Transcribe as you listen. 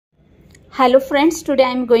Hello friends, today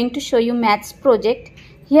I am going to show you maths project.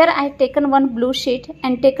 Here I have taken one blue sheet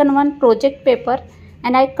and taken one project paper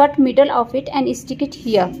and I cut middle of it and stick it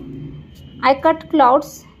here. I cut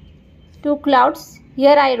clouds, two clouds.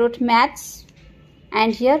 Here I wrote maths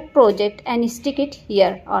and here project and stick it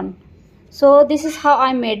here on. So this is how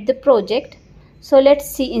I made the project. So let's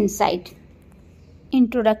see inside.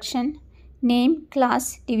 Introduction, name,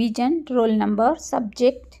 class, division, roll number,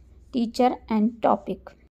 subject, teacher and topic.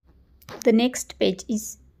 The next page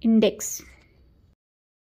is index.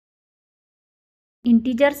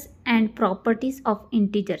 Integers and properties of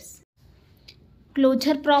integers.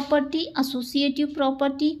 Closure property, associative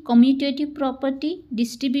property, commutative property,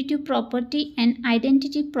 distributive property and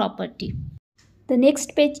identity property. The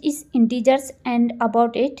next page is integers and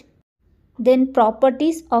about it. Then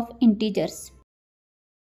properties of integers.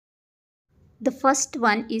 The first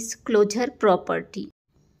one is closure property.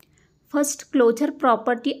 First, closure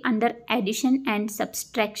property under addition and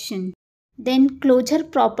subtraction. Then closure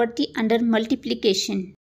property under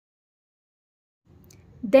multiplication.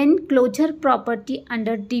 Then closure property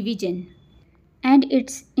under division and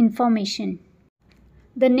its information.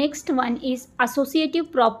 The next one is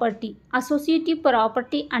associative property. Associative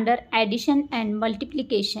property under addition and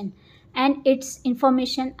multiplication and its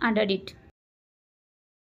information under it.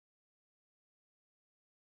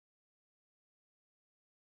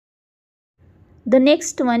 The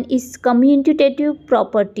next one is commutative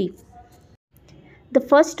property. The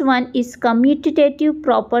first one is commutative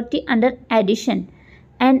property under addition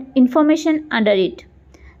and information under it.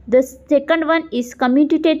 The second one is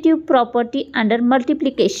commutative property under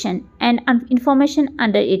multiplication and information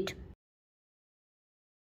under it.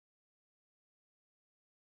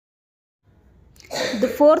 The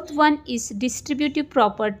fourth one is distributive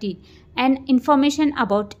property and information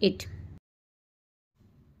about it.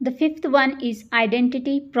 The fifth one is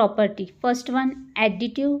identity property. First one,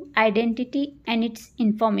 additive identity and its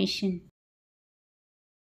information.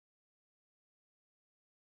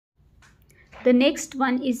 The next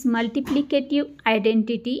one is multiplicative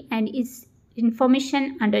identity and its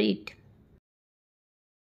information under it.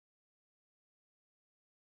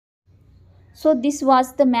 So this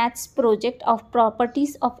was the maths project of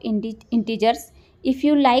properties of integers. If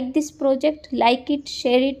you like this project, like it,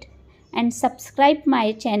 share it and subscribe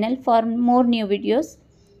my channel for more new videos.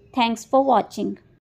 Thanks for watching.